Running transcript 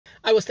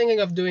I was thinking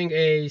of doing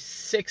a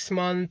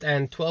 6-month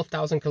and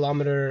 12,000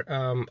 kilometer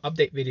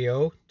update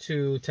video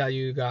to tell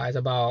you guys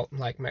about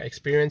like my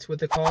experience with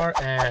the car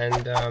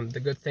and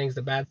the good things,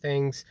 the bad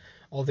things,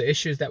 all the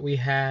issues that we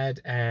had,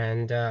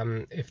 and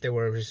if they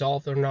were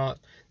resolved or not.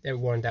 There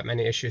weren't that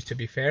many issues, to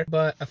be fair,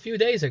 but a few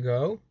days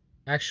ago,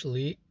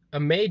 actually, a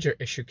major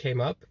issue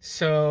came up.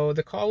 So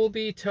the car will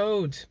be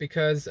towed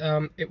because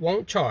it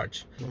won't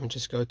charge. Let me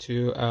just go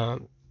to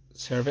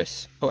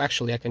service. Oh,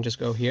 actually I can just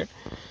go here.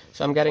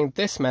 So I'm getting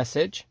this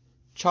message: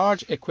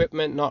 charge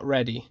equipment not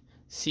ready,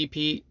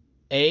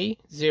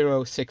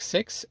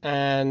 CP-A066,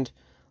 and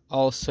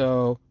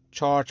also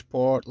charge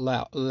port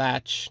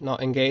latch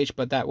not engaged,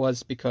 but that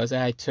was because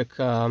I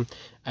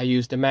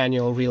used the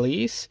manual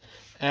release.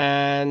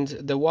 And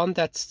the one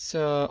that's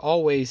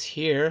always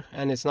here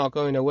and it's not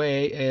going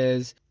away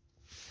is,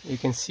 you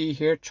can see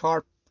here,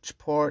 charge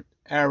port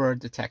error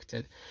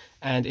detected.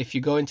 And if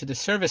you go into the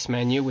service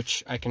menu,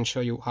 which I can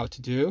show you how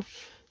to do,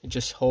 you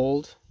just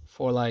hold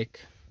for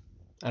like,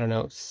 I don't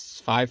know,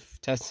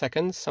 5-10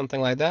 seconds, something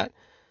like that,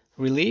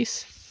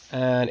 release,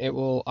 and it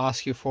will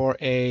ask you for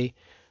a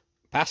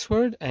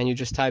password, and you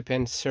just type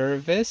in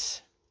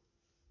service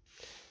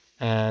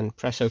and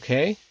press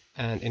OK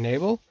and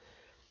enable.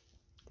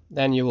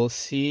 Then you will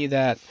see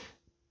that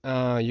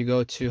you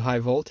go to high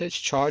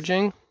voltage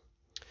charging,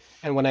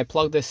 and when I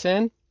plug this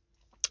in,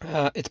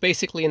 it's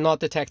basically not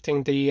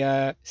detecting the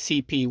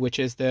CP, which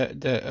is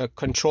the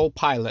control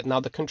pilot. Now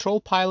the control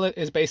pilot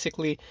is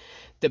basically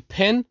the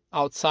pin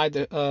outside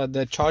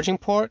the charging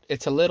port.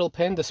 It's a little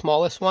pin, the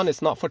smallest one.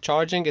 It's not for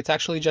charging. It's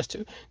actually just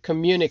to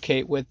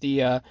communicate with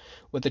the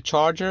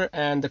charger,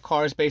 and the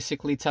car is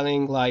basically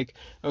telling like,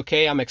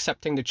 okay, I'm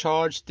accepting the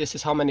charge. This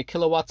is how many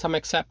kilowatts I'm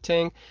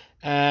accepting,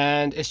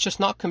 and it's just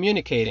not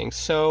communicating.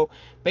 So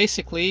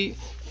basically,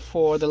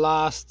 for the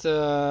last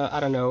I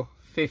don't know,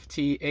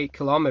 58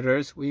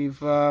 kilometers,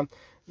 we've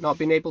not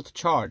been able to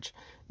charge.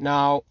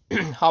 Now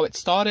how it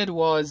started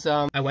was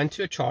I went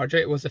to a charger.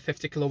 It was a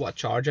 50 kilowatt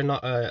charger,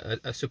 not a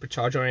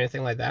supercharger or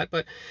anything like that,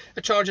 but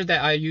a charger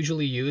that I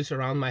usually use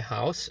around my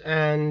house,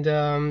 and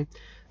I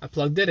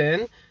plugged it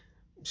in,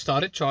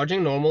 started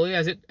charging normally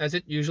as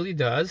it usually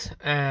does,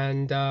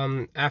 and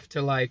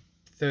after like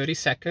 30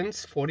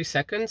 seconds, 40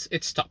 seconds,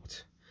 it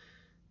stopped.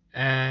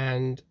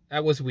 And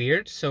that was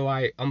weird, so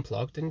I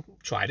unplugged and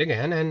tried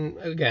again, and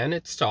again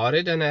it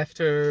started, and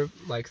after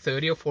like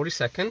 30 or 40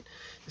 seconds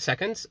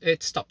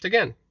it stopped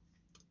again.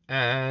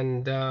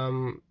 And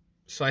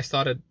so I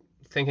started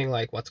thinking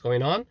like, what's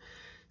going on?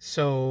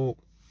 So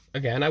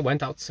again I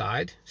went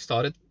outside,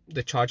 started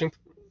the charging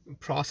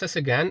process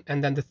again,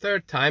 and then the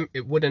third time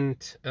it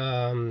wouldn't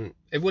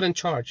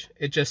charge.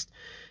 It just,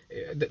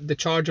 the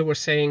charger was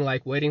saying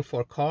like waiting for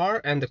a car,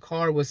 and the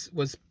car was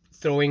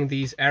throwing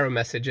these error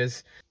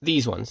messages,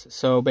 these ones.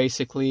 So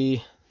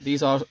basically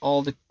these are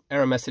all the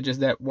error messages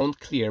that won't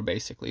clear,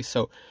 basically.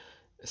 So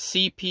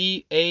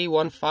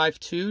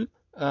CP-A152,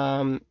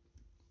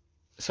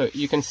 so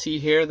you can see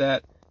here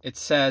that it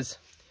says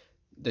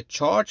the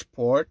charge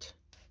port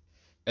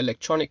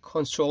electronic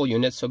control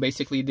unit, so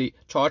basically the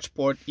charge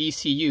port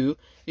ECU,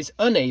 is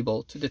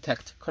unable to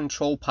detect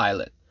control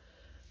pilot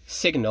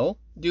signal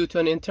due to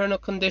an internal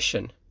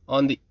condition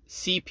on the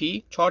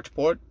CP charge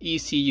port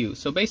ECU.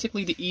 So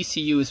basically the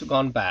ECU has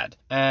gone bad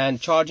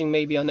and charging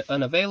may be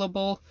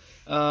unavailable.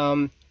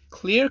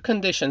 Clear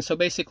condition, so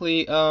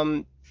basically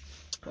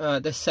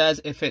this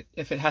says if it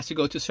has to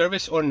go to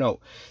service or no.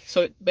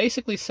 So it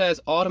basically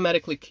says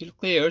automatically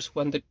clears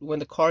when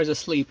the car is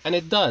asleep, and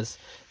it does.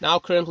 Now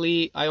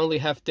currently I only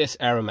have this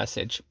error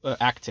message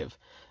active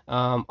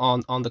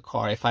on the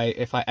car. If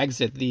I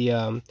exit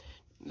the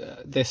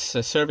this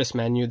service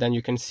menu, then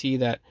you can see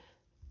that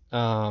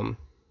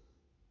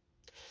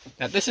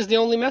that this is the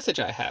only message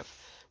I have.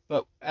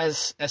 But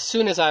as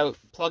soon as I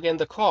plug in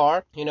the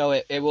car, you know,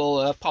 it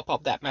will pop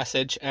up that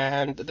message,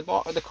 and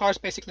the car is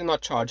basically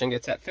not charging.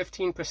 It's at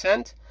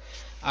 15%.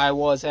 I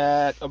was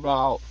at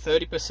about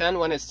 30%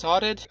 when it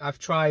started. I've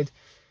tried,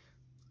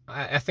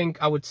 I think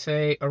I would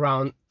say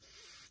around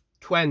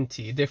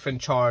 20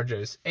 different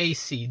chargers,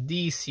 AC,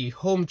 DC,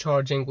 home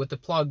charging with the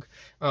plug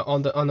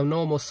on the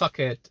normal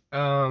socket,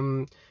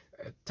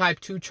 type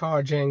 2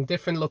 charging,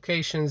 different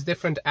locations,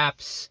 different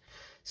apps.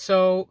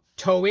 So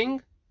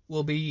towing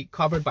will be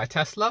covered by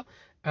Tesla.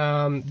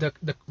 The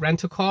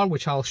rental car,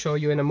 which I'll show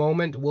you in a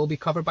moment, will be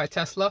covered by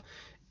Tesla.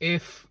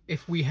 If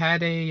we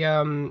had a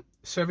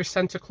service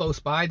center close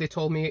by, they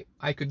told me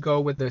I could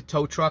go with the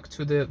tow truck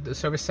to the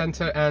service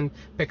center and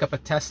pick up a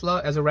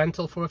Tesla as a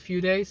rental for a few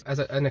days, as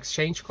an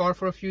exchange car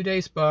for a few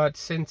days. But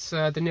since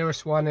the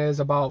nearest one is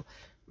about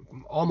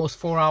almost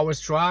 4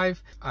 hours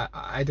drive,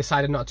 I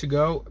decided not to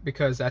go,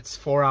 because that's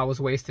 4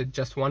 hours wasted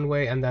just one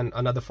way and then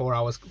another 4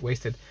 hours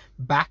wasted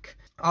back.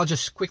 I'll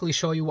just quickly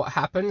show you what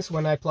happens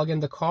when I plug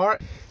in the car.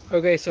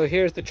 Okay, so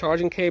here's the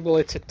charging cable.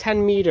 It's a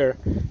 10-meter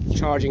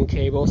charging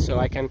cable, so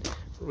I can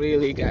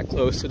really get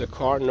close to the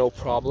car, no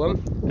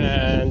problem.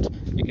 And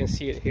you can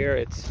see it here,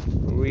 it's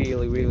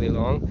really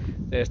long.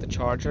 There's the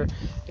charger.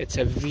 It's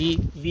a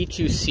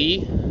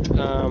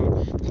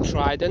V2C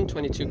Trident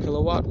 22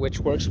 kilowatt,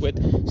 which works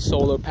with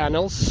solar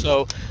panels.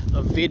 So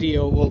a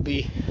video will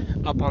be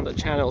up on the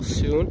channel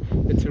soon.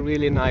 It's a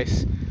really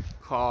nice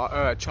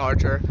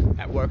charger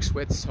that works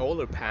with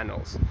solar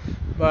panels.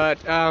 But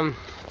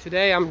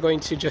today I'm going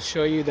to just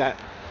show you that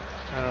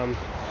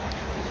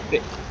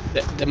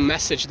the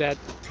message that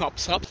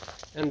pops up,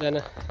 and then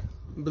a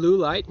blue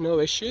light,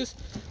 no issues.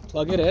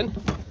 Plug it in,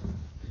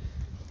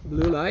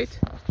 blue light,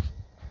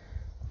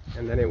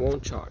 and then it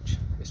won't charge.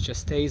 It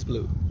just stays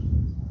blue.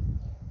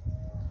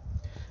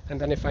 And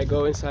then if I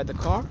go inside the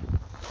car,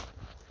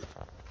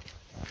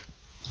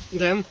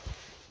 then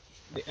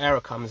the arrow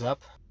comes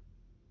up.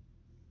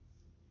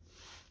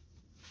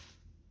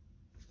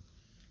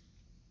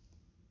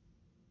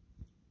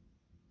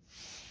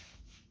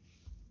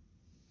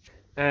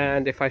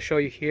 And if I show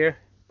you here,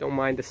 don't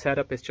mind the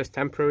setup, it's just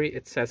temporary.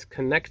 It says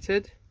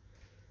connected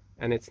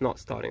and it's not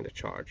starting the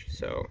charge.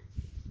 So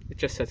it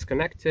just says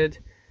connected,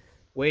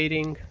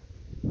 waiting,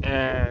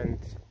 and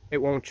it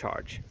won't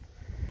charge.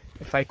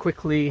 If I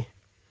quickly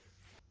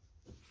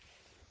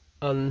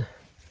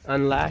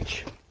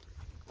unlatch,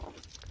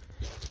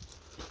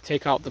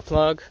 take out the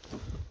plug,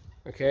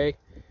 okay,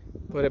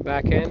 put it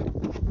back in,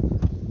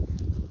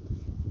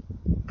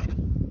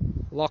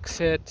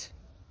 locks it.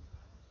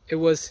 It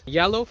was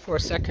yellow for a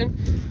second,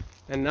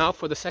 and now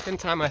for the second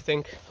time I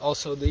think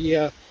also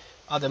the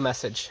other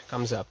message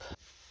comes up.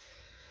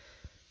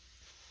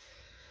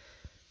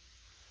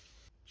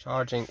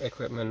 Charging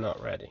equipment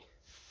not ready.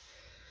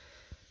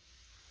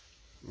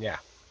 Yeah,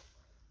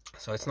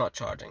 so it's not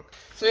charging.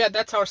 So yeah,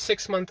 that's our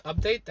 6-month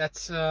update.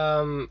 That's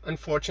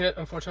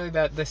unfortunately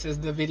that this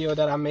is the video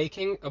that I'm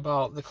making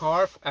about the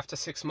car after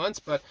 6 months,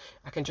 but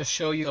I can just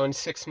show you. In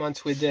 6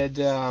 months we did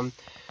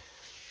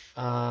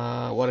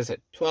what is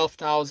it,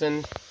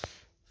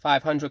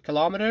 12,500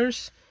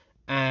 kilometers,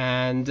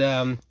 and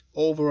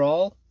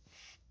overall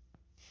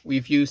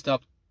we've used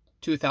up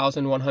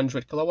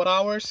 2,100 kilowatt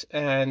hours,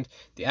 and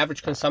the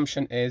average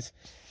consumption is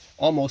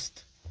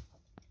almost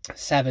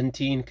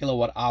 17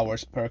 kilowatt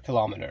hours per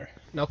kilometer.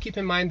 Now keep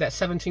in mind that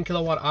 17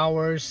 kilowatt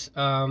hours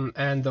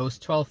and those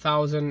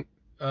 12,000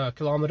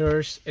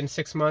 kilometers in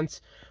 6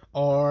 months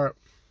are,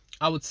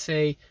 I would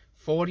say,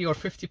 40 or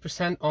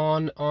 50%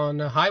 on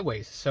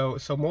highways, so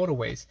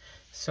motorways.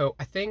 So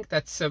I think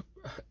that's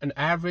an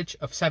average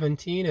of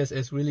 17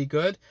 is really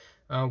good.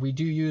 We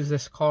do use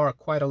this car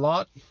quite a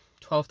lot.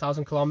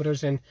 12,000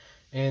 kilometers in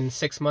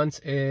 6 months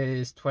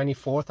is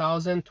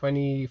 24,000,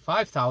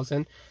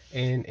 25,000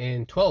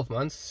 in 12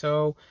 months.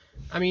 So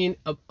I mean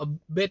a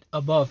bit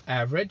above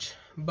average,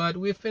 but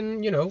we've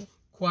been, you know,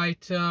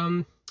 quite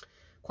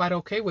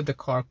okay with the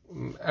car.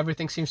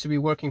 Everything seems to be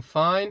working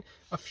fine.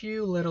 A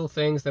few little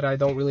things that I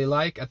don't really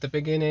like. At the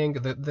beginning,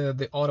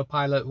 the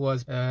autopilot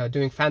was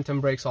doing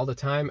phantom brakes all the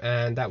time,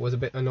 and that was a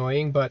bit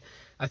annoying, but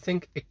I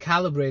think it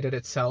calibrated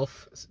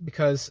itself,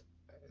 because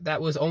that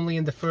was only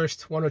in the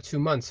first 1 or 2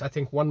 months, I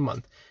think 1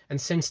 month,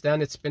 and since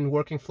then it's been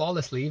working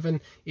flawlessly.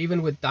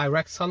 Even with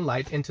direct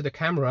sunlight into the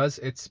cameras,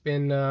 it's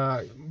been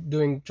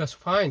doing just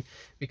fine,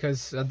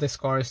 because this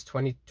car is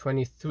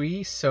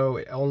 2023, so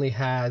it only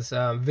has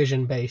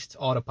vision-based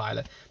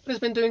autopilot, but it's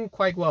been doing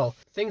quite well.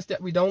 Things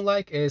that we don't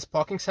like is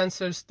parking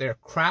sensors. They're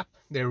crap.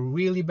 They're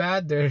really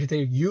bad. They're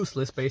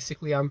useless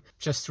basically. I'm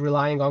just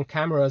relying on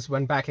cameras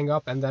when backing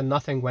up, and then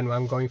nothing when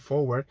I'm going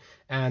forward,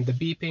 and the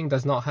beeping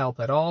does not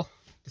help at all.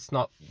 It's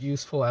not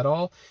useful at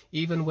all.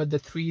 Even with the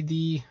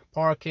 3D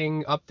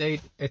parking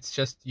update, it's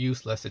just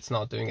useless. It's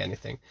not doing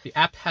anything. The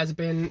app has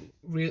been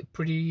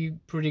pretty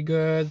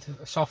good.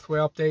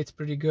 Software updates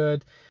pretty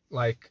good.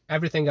 Like,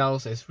 everything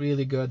else is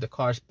really good. The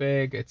car's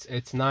big.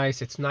 It's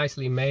nice. It's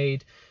nicely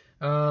made.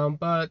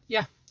 But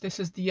yeah, this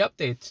is the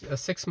update. A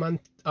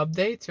 6-month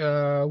update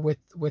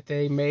with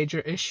a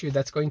major issue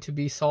that's going to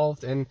be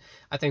solved in,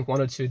 I think,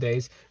 1 or 2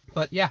 days.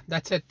 But yeah,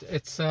 that's it.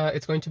 It's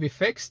going to be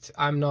fixed.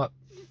 I'm not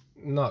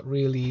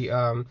really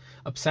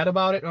upset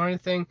about it or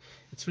anything.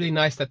 It's really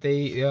nice that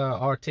they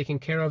are taking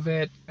care of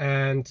it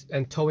and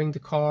towing the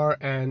car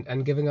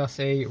and giving us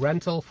a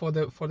rental for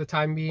the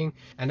time being,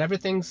 and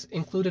everything's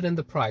included in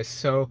the price.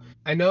 So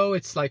I know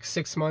it's like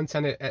 6 months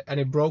and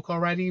it broke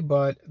already,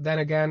 but then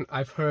again,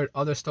 I've heard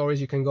other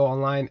stories. You can go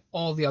online,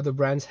 all the other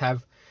brands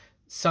have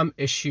some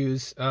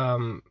issues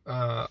of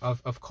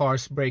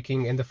cars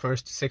breaking in the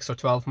first 6 or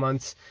 12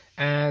 months,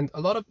 and a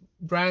lot of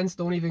brands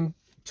don't even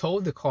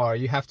tow the car.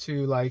 You have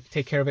to like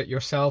take care of it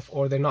yourself,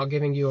 or they're not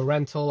giving you a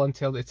rental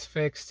until it's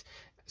fixed.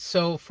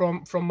 So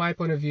from my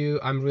point of view,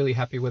 I'm really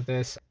happy with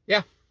this.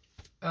 Yeah,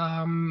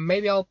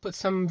 maybe I'll put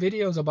some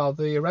videos about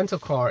the rental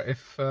car.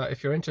 If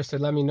you're interested,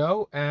 let me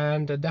know,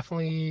 and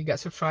definitely get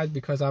subscribed,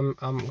 because I'm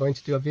going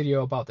to do a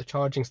video about the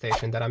charging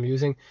station that I'm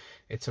using.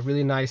 It's a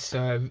really nice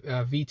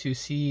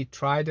V2C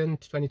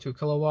Trident 22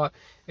 kilowatt.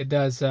 It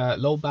does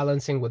load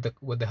balancing with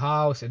the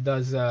house. It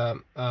does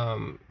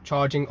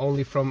charging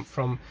only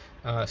from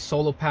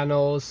solar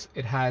panels.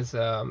 It has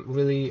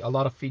really a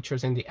lot of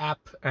features in the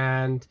app,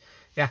 and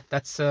yeah,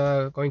 that's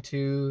going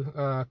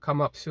to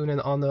come up soon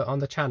on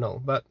the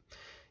channel. But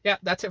yeah,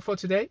 that's it for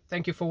today.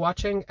 Thank you for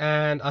watching,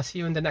 and I'll see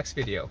you in the next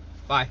video.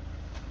 Bye.